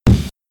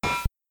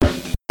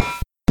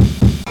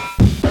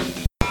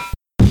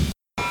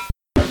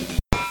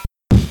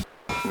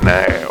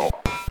now,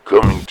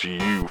 coming to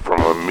you from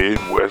a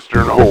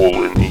Midwestern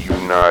hole in the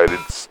United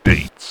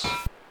States,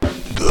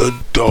 the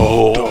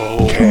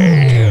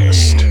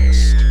Dogcast.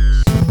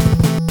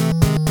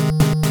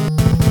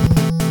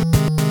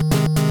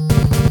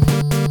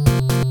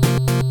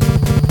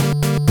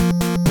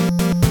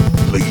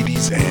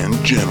 Ladies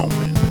and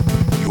gentlemen,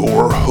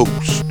 your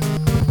host,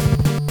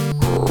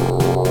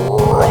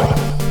 Roth.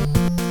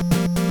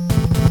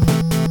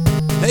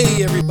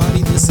 Hey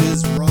everybody, this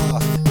is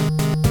Roth.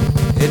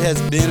 It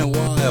has been a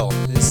while.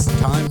 It's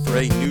time for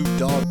a new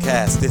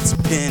Dogcast. It's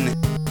been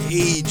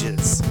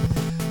ages.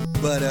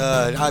 But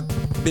I've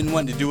been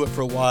wanting to do it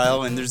for a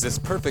while, and there's this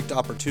perfect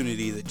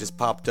opportunity that just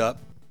popped up.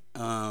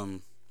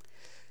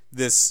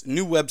 This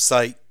new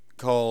website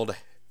called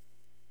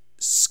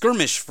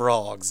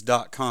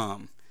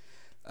skirmishfrogs.com.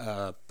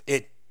 I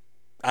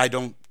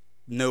don't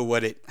know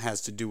what it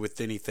has to do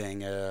with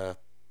anything. I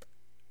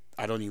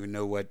don't even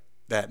know what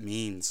that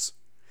means.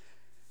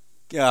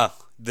 The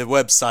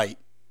website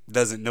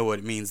doesn't know what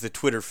it means. The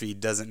Twitter feed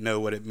doesn't know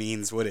what it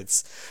means, what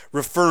it's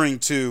referring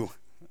to.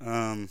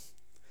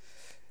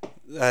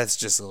 That's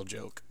just a little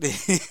joke.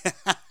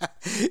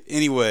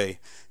 Anyway,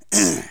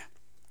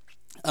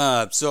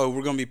 so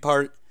we're going to be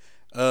part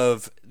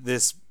of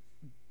this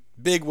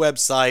big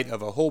website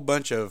of a whole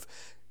bunch of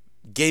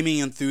gaming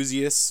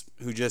enthusiasts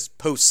who just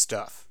post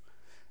stuff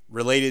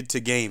related to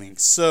gaming.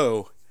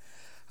 So,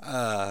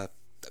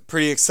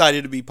 pretty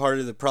excited to be part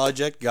of the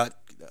project. Got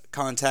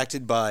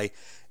contacted by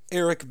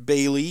Eric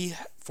Bailey,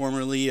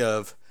 formerly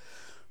of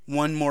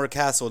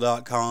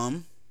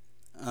OneMoreCastle.com.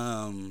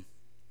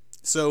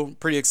 So,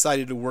 pretty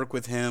excited to work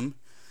with him.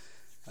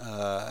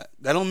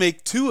 That'll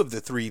make two of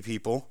the three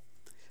people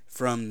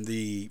from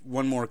the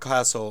One More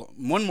Castle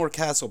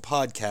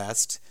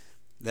podcast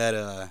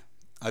that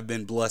I've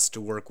been blessed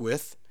to work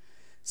with.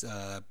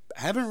 I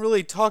haven't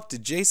really talked to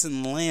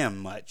Jason Lamb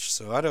much,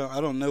 so I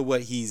don't know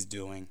what he's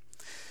doing.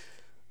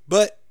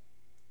 But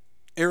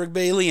Eric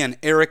Bailey and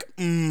Eric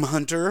M.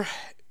 Hunter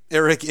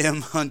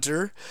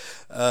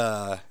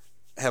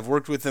have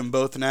worked with them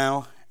both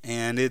now,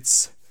 and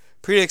it's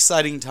pretty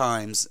exciting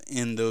times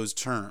in those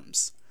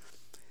terms.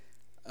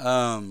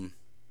 But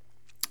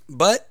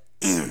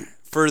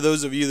for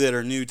those of you that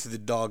are new to the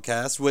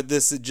Dogcast, what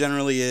this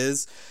generally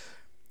is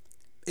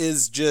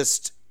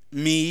just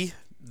me,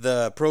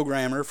 the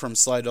programmer from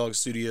Sly Dog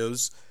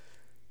Studios,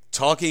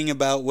 talking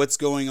about what's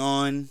going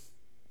on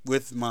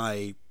with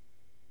my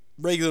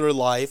regular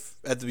life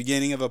at the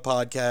beginning of a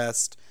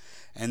podcast,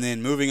 and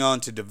then moving on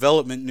to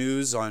development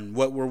news on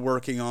what we're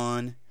working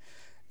on,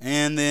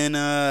 and then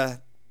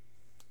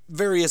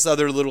various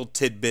other little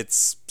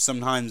tidbits.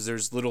 Sometimes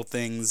there's little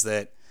things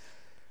that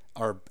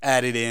are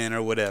added in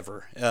or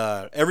whatever.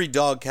 Every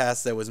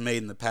Dogcast that was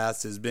made in the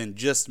past has been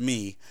just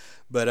me,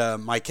 but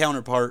my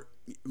counterpart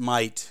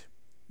might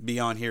be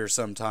on here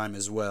sometime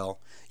as well.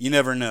 You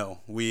never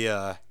know. We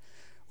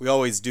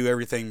always do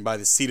everything by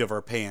the seat of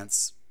our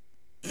pants.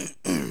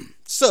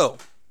 So,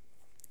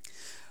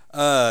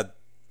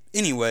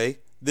 anyway,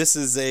 this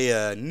is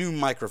a new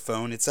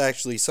microphone. It's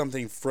actually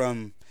something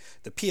from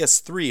the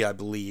PS3, I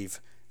believe,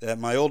 that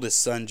my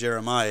oldest son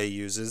Jeremiah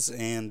uses,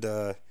 and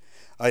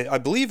I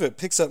believe it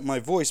picks up my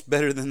voice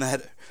better than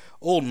that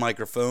old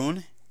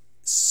microphone.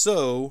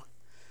 So,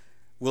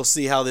 we'll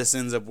see how this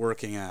ends up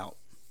working out.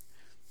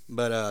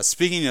 But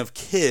speaking of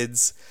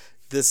kids,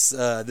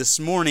 this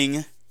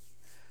morning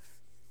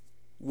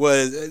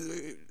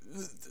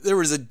there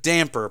was a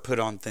damper put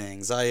on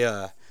things.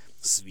 I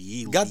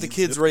got the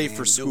kids ready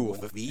for school,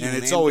 and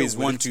it's always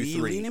 1, 2,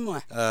 3.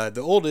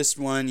 The oldest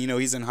one,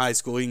 he's in high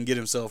school. He can get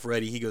himself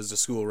ready. He goes to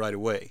school right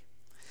away.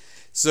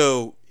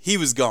 So he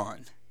was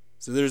gone.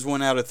 So there's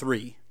 1 out of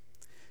 3.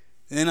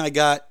 Then I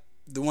got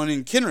the one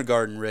in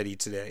kindergarten ready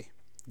today.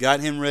 Got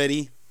him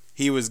ready.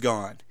 He was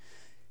gone.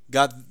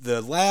 Got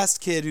the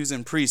last kid who's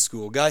in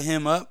preschool. Got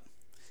him up.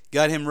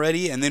 Got him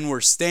ready. And then we're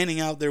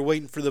standing out there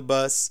waiting for the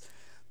bus.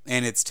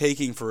 And it's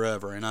taking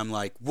forever. And I'm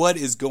like, what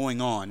is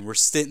going on? We're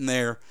sitting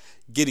there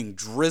getting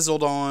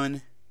drizzled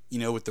on,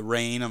 with the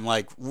rain. I'm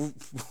like,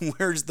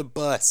 where's the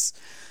bus?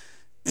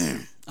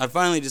 I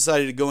finally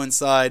decided to go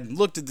inside,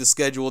 looked at the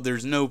schedule.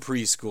 There's no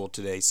preschool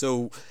today.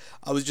 So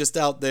I was just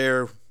out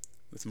there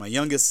with my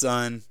youngest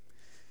son,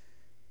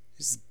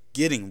 just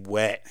getting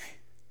wet.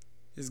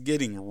 Just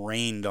getting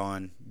rained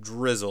on,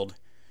 drizzled.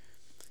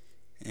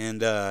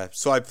 And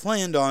so I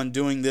planned on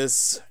doing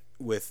this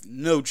with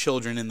no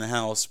children in the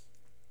house.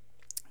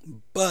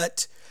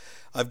 But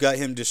I've got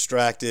him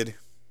distracted.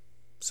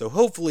 So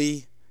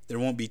hopefully there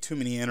won't be too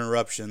many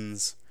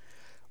interruptions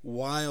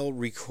while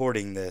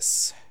recording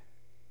this.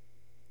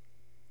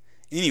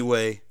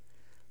 Anyway,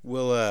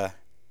 let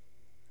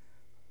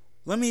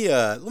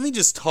me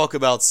just talk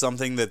about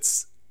something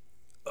that's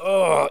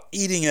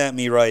eating at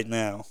me right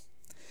now.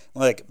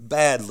 Like,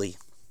 badly.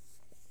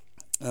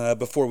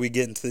 Before we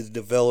get into the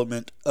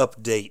development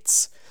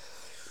updates.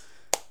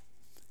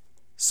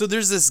 So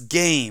there's this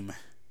game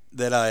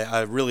that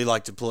I really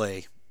like to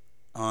play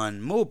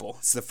on mobile.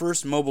 It's the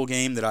first mobile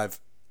game that I've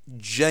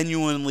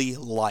genuinely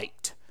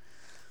liked.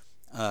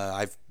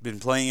 I've been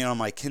playing it on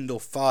my Kindle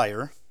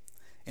Fire,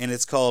 and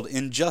it's called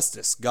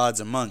Injustice: Gods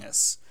Among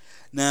Us.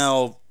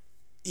 Now,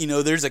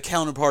 there's a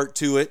counterpart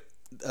to it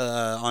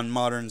on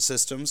modern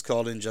systems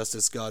called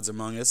Injustice: Gods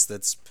Among Us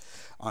that's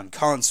on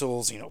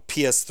consoles,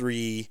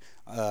 PS3,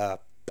 I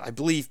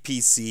believe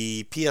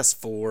PC,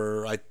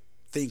 PS4, I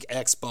think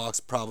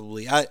Xbox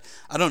probably. I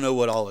don't know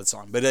what all it's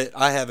on, but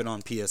I have it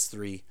on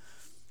PS3.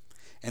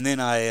 And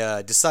then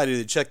I decided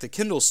to check the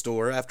Kindle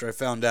store after I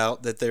found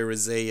out that there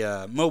was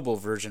a mobile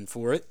version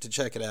for it to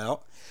check it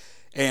out.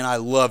 And I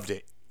loved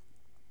it.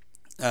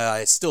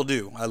 I still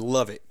do. I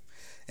love it.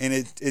 And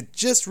it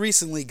just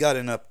recently got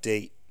an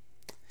update.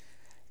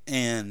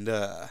 And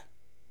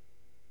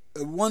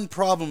one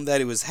problem that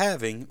it was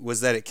having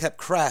was that it kept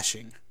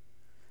crashing.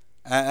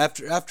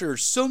 After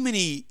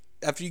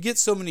you get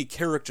so many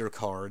character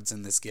cards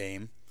in this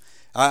game,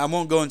 I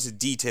won't go into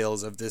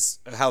details of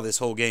how this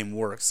whole game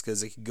works,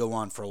 because it could go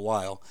on for a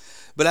while.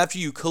 But after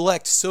you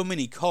collect so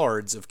many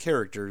cards of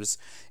characters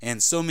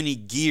and so many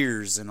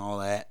gears and all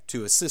that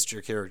to assist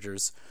your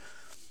characters,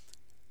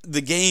 the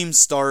game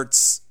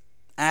starts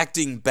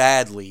acting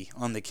badly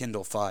on the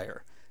Kindle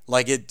Fire.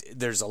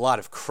 There's a lot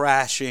of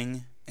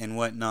crashing and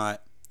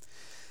whatnot.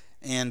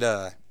 And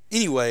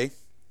anyway,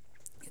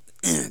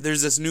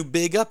 there's this new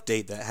big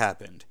update that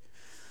happened.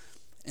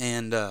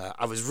 And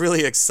I was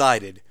really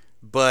excited.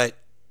 But,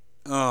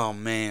 oh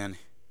man,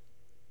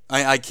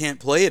 I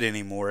can't play it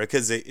anymore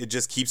because it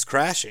just keeps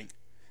crashing.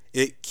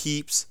 It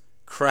keeps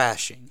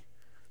crashing.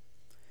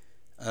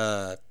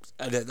 I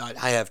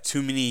have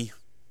too many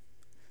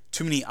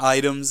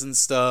items and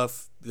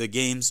stuff. The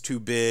game's too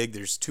big.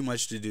 There's too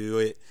much to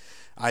do.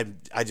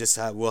 I just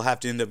will have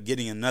to end up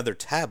getting another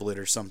tablet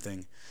or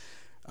something,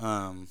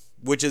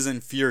 which is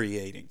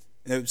infuriating.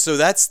 So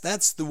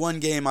that's the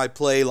one game I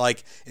play,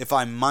 if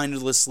I'm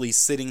mindlessly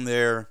sitting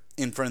there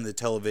in front of the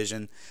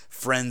television,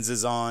 Friends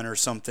is on or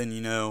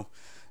something, I've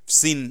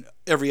seen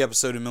every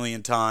episode a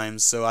million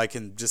times, so I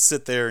can just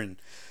sit there and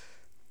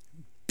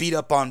beat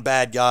up on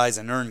bad guys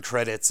and earn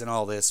credits and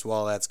all this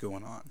while that's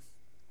going on.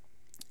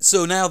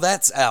 So now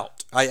that's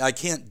out. I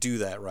can't do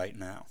that right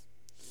now.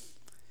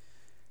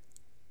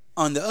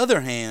 On the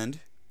other hand,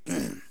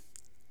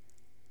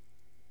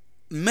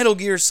 Metal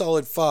Gear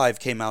Solid 5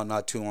 came out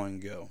not too long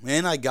ago,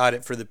 and I got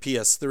it for the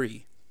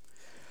PS3.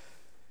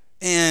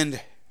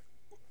 And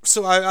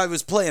so I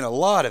was playing a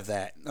lot of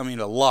that. I mean,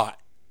 a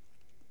lot.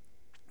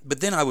 But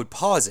then I would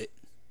pause it.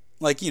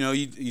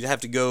 You'd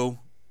have to go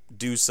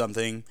do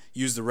something,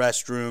 use the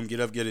restroom, get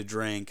up, get a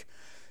drink,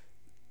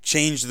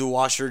 change the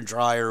washer and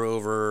dryer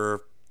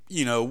over,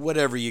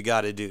 whatever you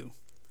got to do.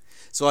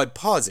 So I'd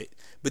pause it.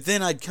 But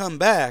then I'd come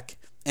back,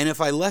 and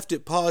if I left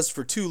it paused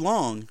for too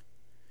long,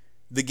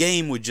 the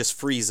game would just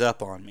freeze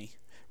up on me.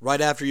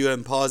 Right after you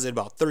unpause it,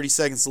 about 30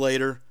 seconds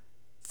later,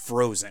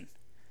 frozen.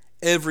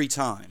 Every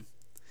time.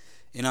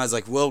 And I was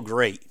like, well,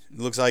 great. It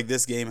looks like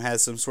this game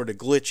has some sort of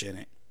glitch in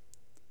it.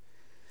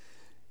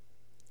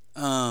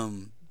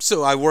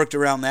 So I worked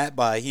around that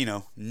by,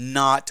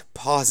 not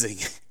pausing.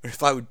 Or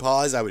if I would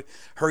pause, I would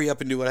hurry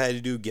up and do what I had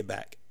to do, get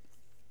back.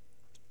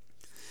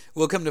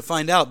 Well, come to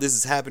find out, this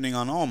is happening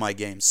on all my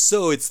games.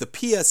 So it's the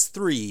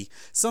PS3,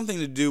 something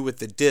to do with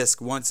the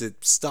disc once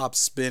it stops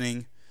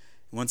spinning,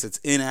 once it's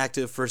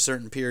inactive for a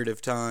certain period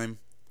of time.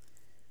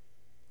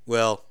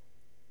 Well,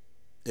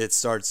 it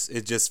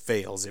just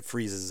fails. It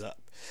freezes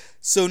up.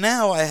 So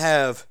now I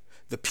have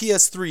the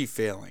PS3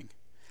 failing.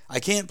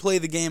 I can't play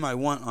the game I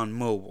want on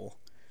mobile.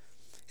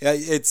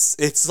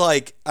 It's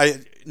like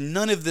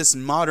none of this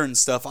modern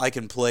stuff I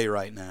can play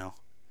right now.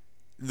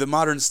 The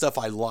modern stuff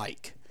I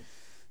like.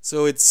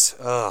 So it's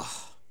one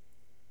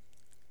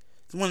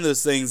of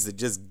those things that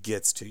just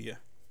gets to you.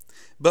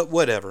 But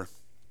whatever.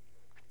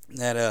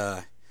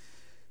 That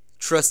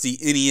trusty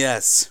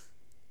NES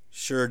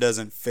sure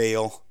doesn't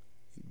fail.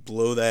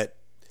 Blow that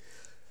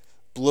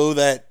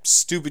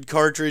stupid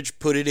cartridge,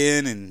 put it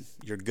in, and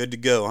you're good to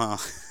go, huh?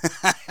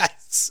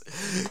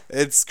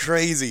 It's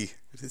crazy.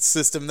 It's a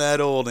system that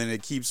old and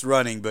it keeps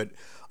running, but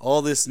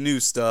all this new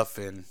stuff,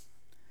 and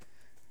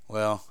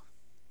well,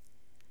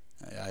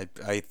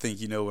 I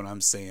think you know what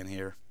I'm saying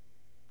here.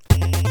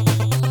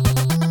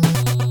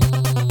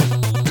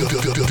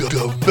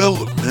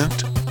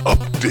 Development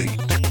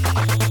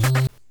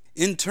update.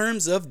 In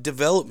terms of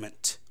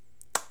development,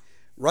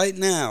 right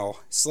now,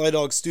 Sly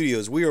Dog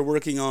Studios, we are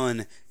working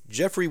on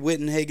Jeffrey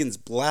Wittenhagen's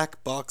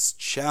Black Box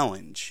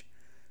Challenge.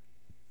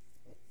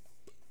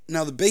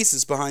 Now, the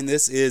basis behind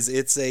this is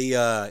it's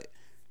a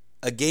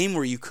game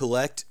where you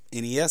collect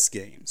NES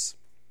games,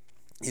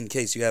 in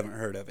case you haven't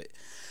heard of it.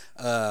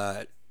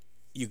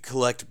 You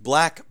collect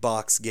black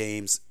box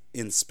games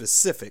in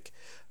specific.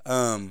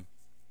 The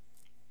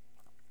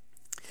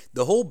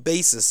whole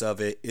basis of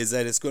it is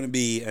that it's going to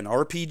be an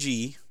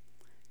RPG,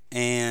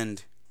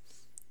 and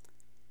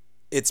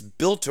it's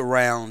built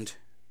around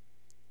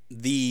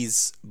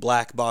these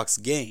black box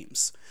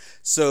games.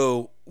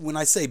 So when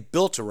I say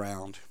built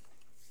around,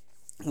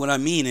 what I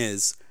mean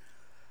is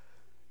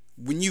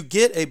when you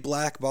get a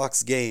black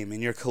box game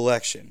in your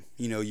collection,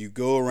 you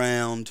go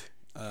around,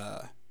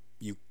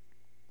 you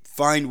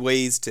find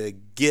ways to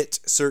get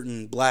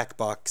certain black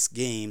box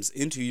games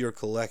into your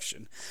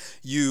collection.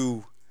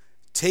 You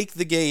take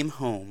the game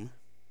home,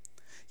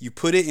 you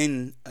put it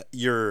in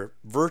your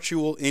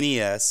virtual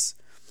NES,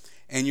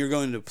 and you're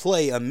going to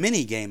play a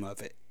mini game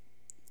of it.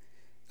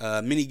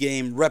 Mini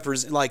game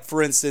like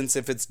for instance,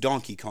 if it's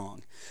Donkey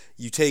Kong,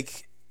 you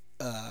take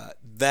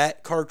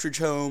that cartridge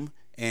home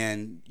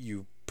and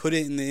you put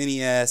it in the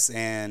NES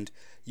and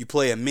you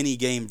play a mini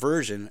game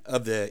version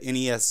of the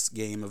NES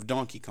game of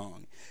Donkey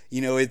Kong.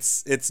 You know,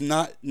 it's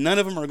not, none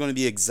of them are going to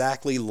be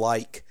exactly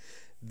like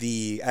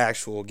the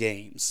actual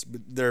games.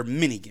 They're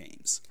mini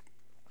games.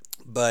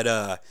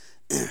 But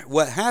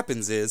what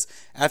happens is,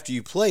 after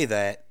you play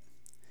that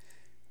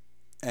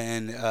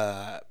and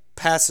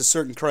pass a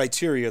certain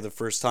criteria the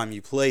first time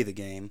you play the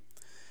game,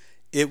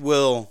 it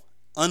will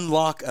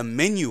unlock a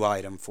menu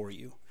item for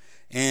you.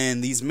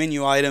 And these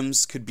menu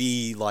items could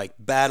be like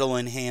battle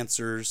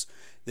enhancers.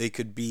 They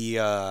could be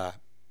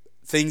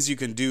things you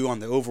can do on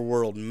the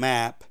overworld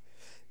map,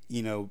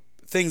 you know,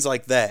 things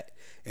like that.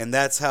 And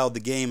that's how the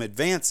game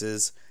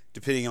advances,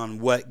 depending on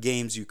what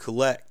games you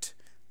collect.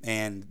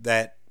 And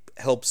that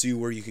helps you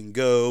where you can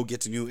go,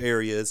 get to new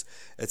areas,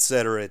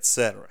 etc.,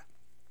 etc.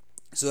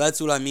 So that's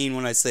what I mean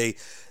when I say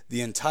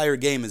the entire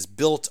game is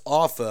built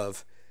off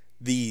of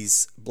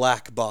these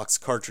black box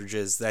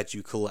cartridges that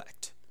you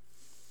collect.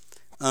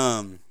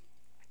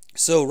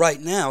 So right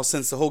now,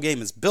 since the whole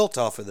game is built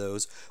off of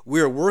those,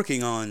 we're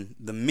working on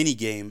the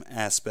minigame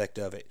aspect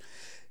of it.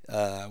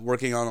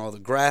 Working on all the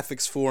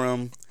graphics for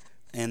them,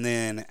 and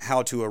then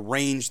how to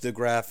arrange the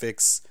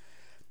graphics,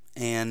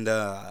 and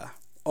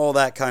all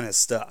that kind of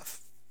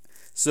stuff.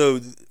 So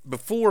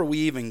before we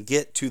even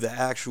get to the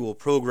actual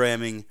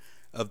programming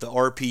of the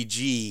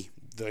RPG,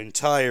 the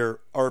entire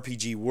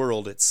RPG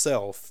world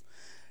itself,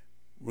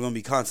 we're going to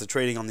be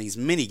concentrating on these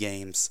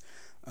mini-games.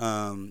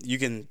 You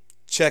can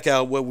check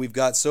out what we've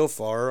got so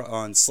far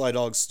on Sly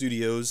Dog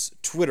Studios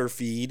Twitter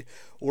feed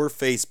or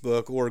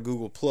Facebook or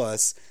Google+.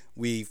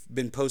 We've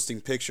been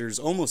posting pictures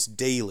almost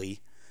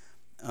daily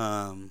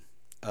of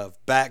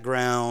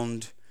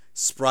background,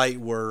 sprite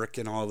work,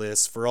 and all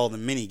this for all the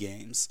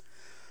mini-games.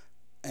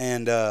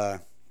 And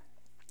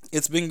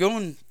it's been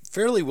going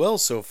fairly well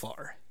so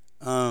far.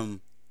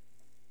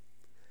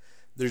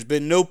 There's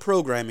been no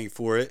programming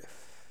for it.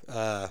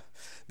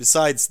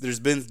 Besides, there's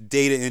been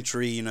data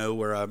entry, you know,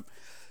 where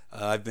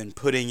I've been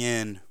putting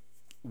in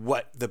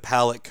what the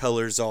palette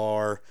colors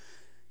are,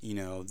 you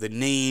know, the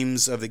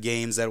names of the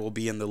games that will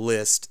be in the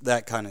list,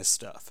 that kind of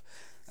stuff.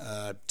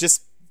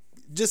 Just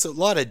a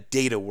lot of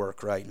data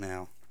work right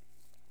now.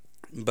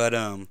 But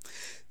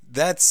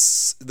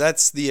that's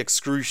the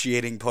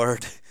excruciating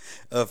part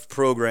of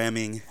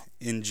programming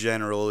in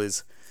general,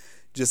 is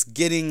just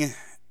getting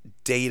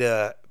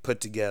data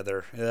put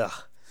together. Ugh.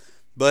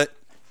 But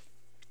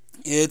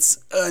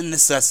it's a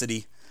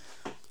necessity.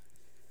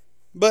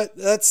 But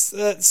that's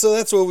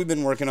what we've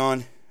been working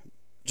on.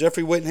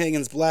 Jeffrey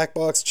Wittenhagen's Black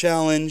Box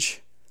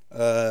Challenge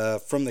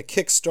from the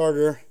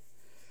Kickstarter.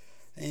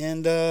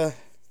 And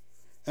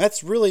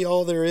that's really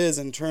all there is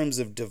in terms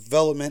of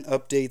development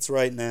updates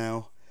right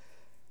now.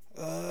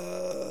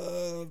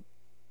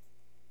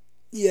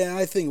 Yeah,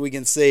 I think we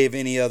can save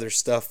any other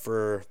stuff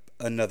for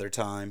another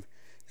time.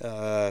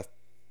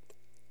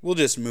 We'll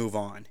just move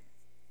on.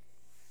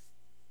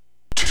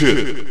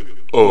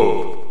 Tip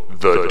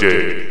of the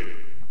day.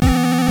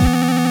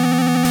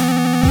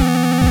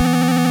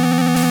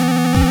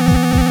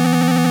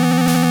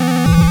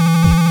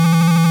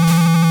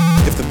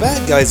 If the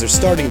bad guys are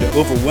starting to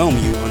overwhelm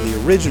you on the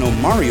original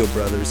Mario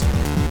Brothers,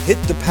 hit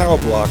the power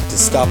block to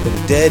stop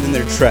them dead in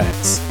their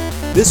tracks.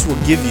 This will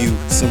give you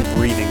some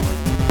breathing room.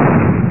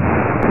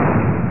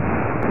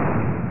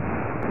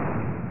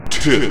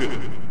 Tip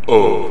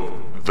of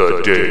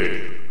the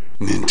day.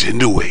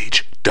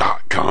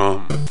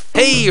 NintendoAge.com.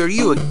 Hey, are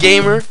you a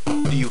gamer?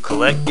 Do you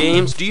collect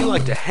games? Do you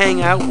like to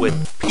hang out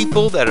with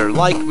people that are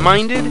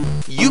like-minded?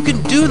 You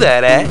can do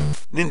that at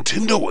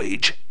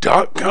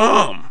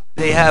NintendoAge.com.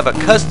 They have a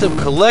custom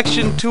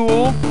collection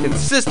tool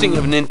consisting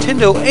of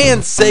Nintendo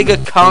and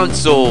Sega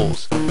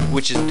consoles,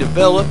 which is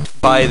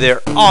developed by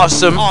their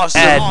awesome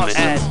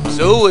admins.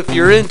 So if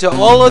you're into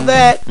all of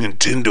that,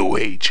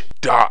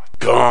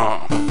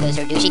 NintendoAge.com. Those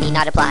who douchey need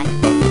not apply.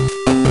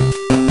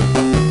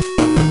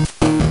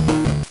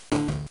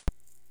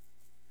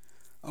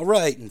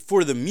 Alright, and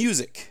for the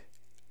music,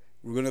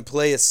 we're going to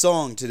play a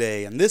song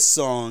today. And this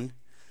song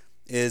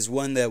is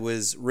one that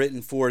was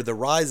written for the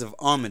Rise of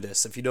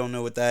Amondus. If you don't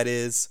know what that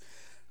is,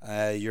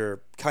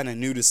 you're kind of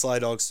new to Sly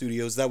Dog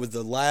Studios. That was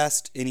the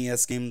last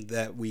NES game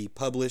that we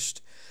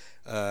published,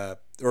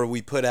 or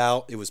we put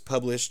out. It was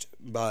published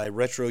by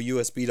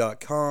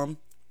RetroUSB.com.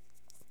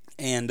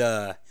 And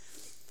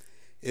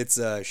it's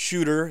a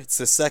shooter. It's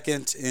the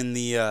second in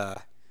the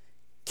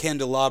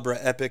Candelabra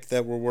epic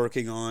that we're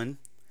working on.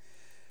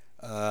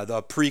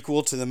 The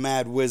prequel to the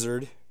Mad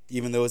Wizard,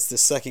 even though it's the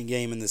second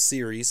game in the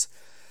series.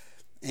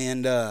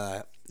 And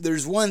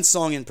there's one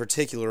song in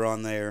particular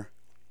on there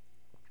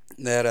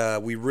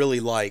that we really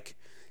like,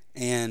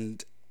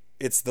 and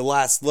it's the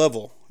last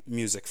level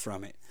music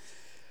from it.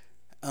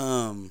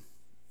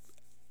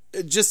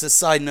 Just a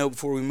side note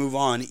before we move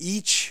on,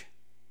 each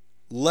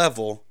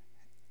level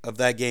of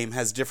that game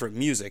has different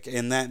music,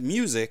 and that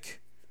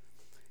music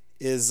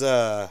is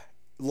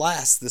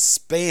lasts the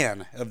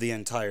span of the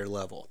entire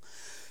level.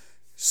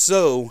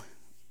 So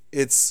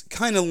it's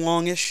kind of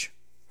longish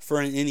for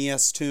an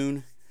NES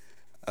tune.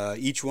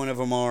 Each one of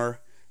them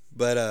are,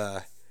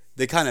 but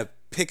they kind of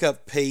pick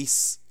up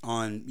pace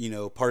on,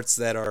 parts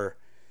that are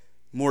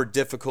more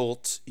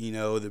difficult.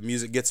 The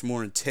music gets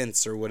more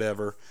intense or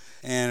whatever,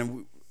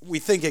 and we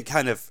think it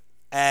kind of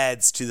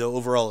adds to the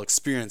overall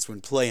experience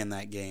when playing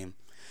that game.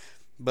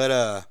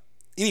 But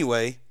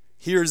anyway,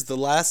 here's the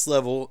last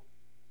level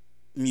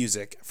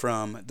music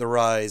from the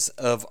Rise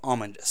of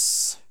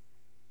Amondus.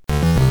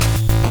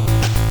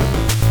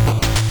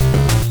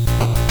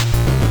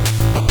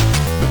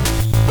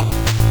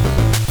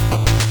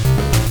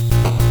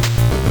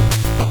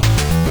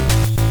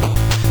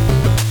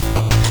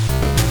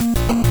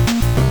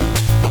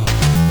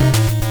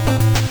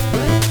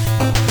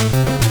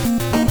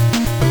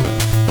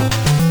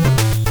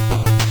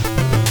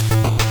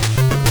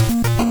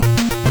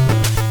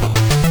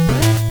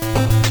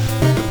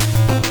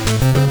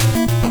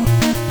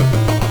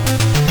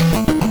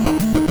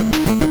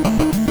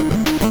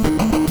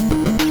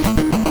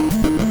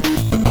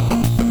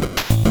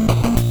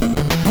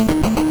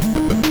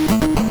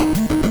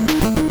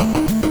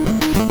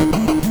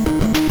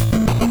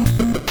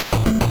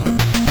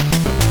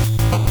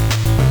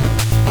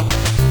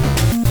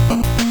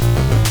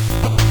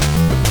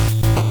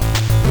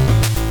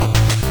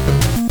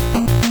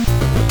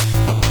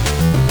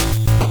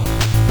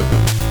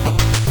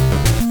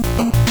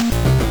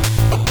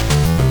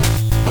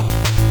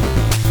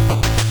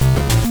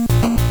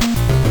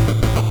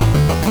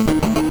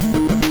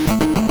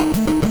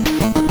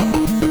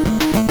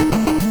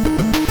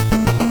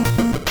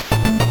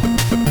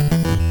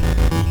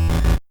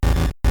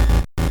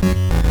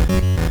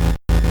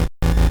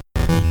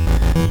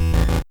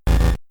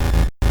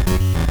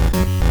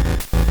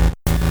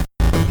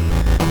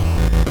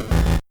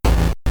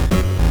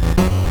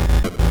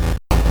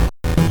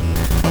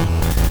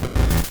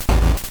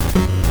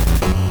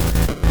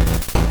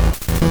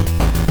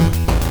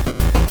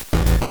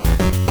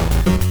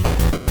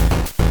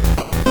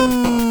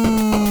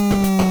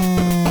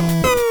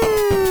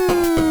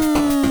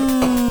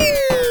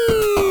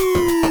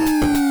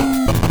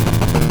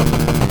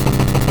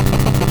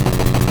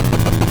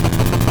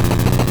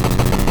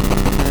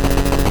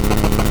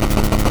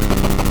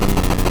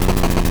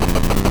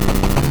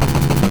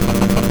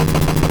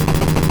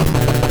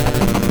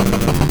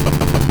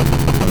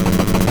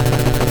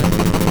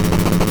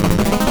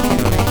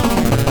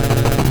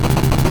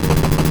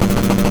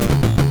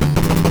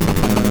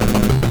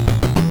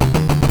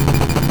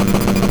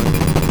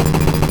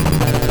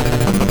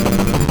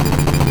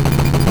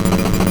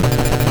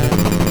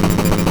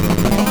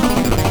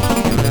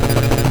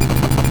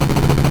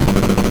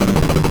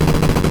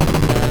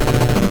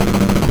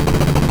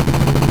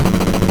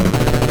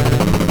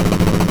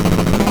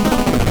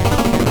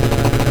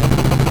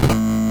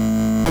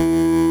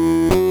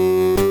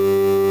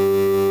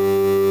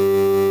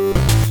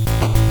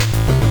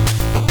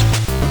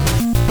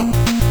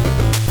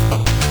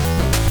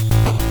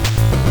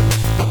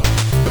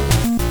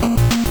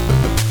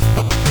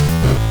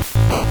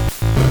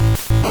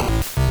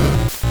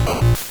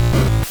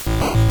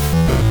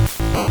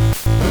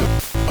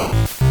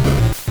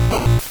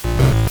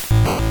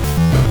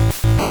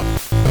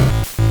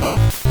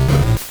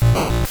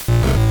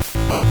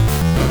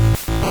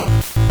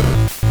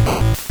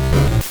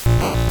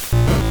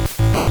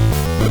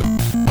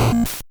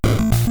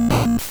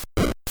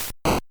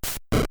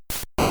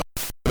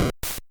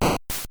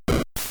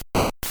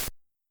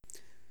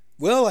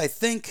 Well, I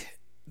think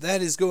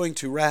that is going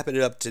to wrap it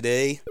up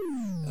today.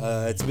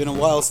 It's been a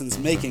while since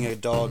making a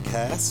dog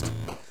cast,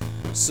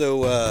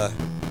 so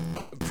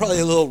probably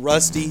a little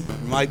rusty.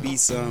 There might be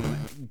some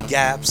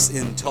gaps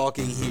in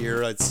talking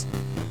here. It's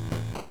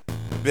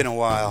been a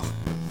while.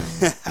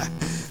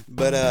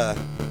 But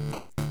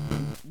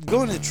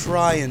going to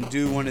try and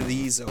do one of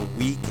these a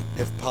week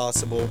if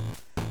possible.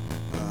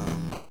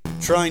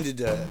 Trying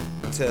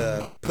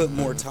to put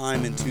more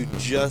time into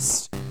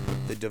just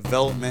the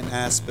development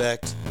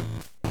aspect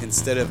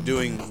instead of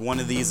doing one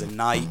of these a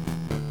night,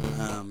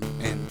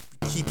 and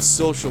keep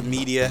social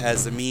media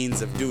as a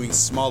means of doing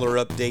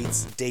smaller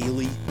updates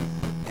daily,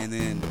 and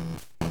then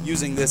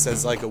using this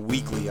as like a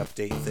weekly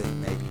update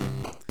thing, maybe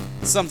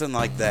something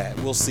like that.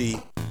 We'll see.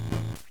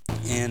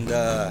 And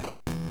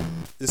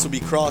this will be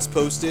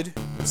cross-posted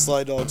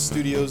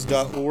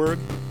slydogstudios.org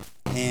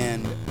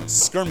and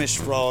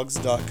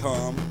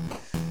skirmishfrogs.com.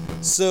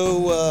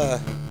 So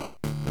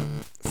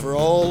for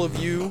all of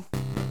you,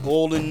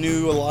 old and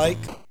new alike,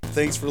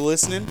 thanks for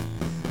listening.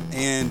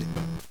 And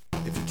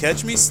if you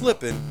catch me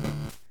slipping,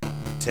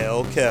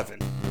 tell Kevin.